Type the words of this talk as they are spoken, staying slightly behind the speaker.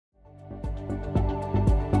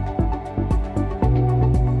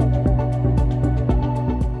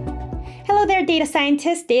data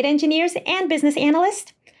scientists, data engineers, and business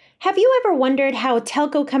analysts. Have you ever wondered how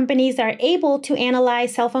telco companies are able to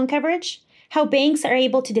analyze cell phone coverage? How banks are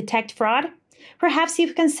able to detect fraud? Perhaps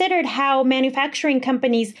you've considered how manufacturing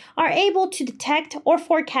companies are able to detect or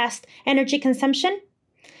forecast energy consumption?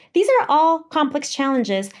 These are all complex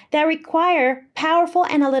challenges that require powerful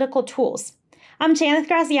analytical tools. I'm Janeth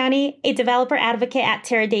Graziani, a developer advocate at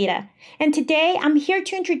Teradata, and today I'm here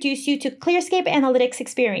to introduce you to ClearScape Analytics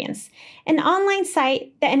Experience, an online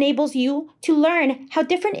site that enables you to learn how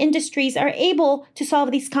different industries are able to solve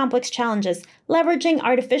these complex challenges, leveraging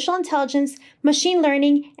artificial intelligence, machine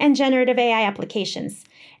learning, and generative AI applications.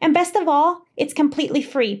 And best of all, it's completely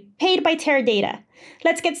free, paid by Teradata.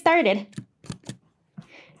 Let's get started.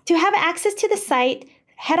 To have access to the site,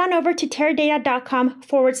 head on over to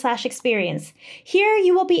teradata.com/experience. Here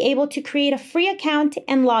you will be able to create a free account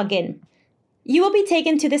and log in. You will be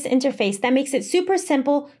taken to this interface that makes it super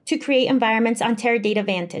simple to create environments on Teradata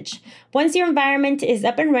Vantage. Once your environment is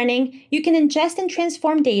up and running, you can ingest and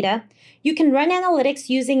transform data. You can run analytics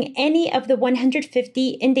using any of the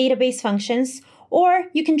 150 in-database functions, or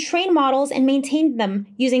you can train models and maintain them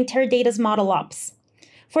using Teradata's Model Ops.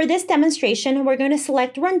 For this demonstration, we're going to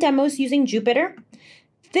select Run Demos using Jupyter.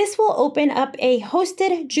 This will open up a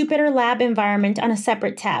hosted JupyterLab environment on a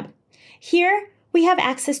separate tab. Here, we have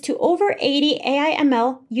access to over 80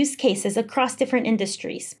 AI/ML use cases across different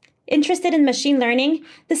industries. Interested in machine learning?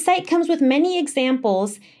 The site comes with many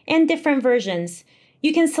examples and different versions.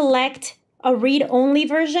 You can select a read-only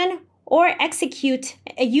version or execute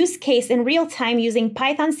a use case in real time using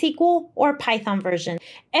Python SQL or Python version.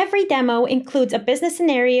 Every demo includes a business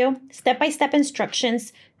scenario, step-by-step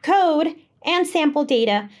instructions, code, and sample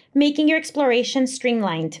data, making your exploration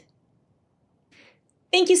streamlined.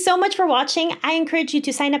 Thank you so much for watching. I encourage you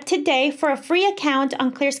to sign up today for a free account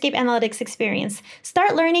on ClearScape Analytics Experience.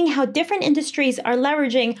 Start learning how different industries are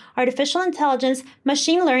leveraging artificial intelligence,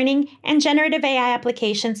 machine learning, and generative AI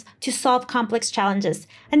applications to solve complex challenges.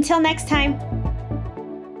 Until next time.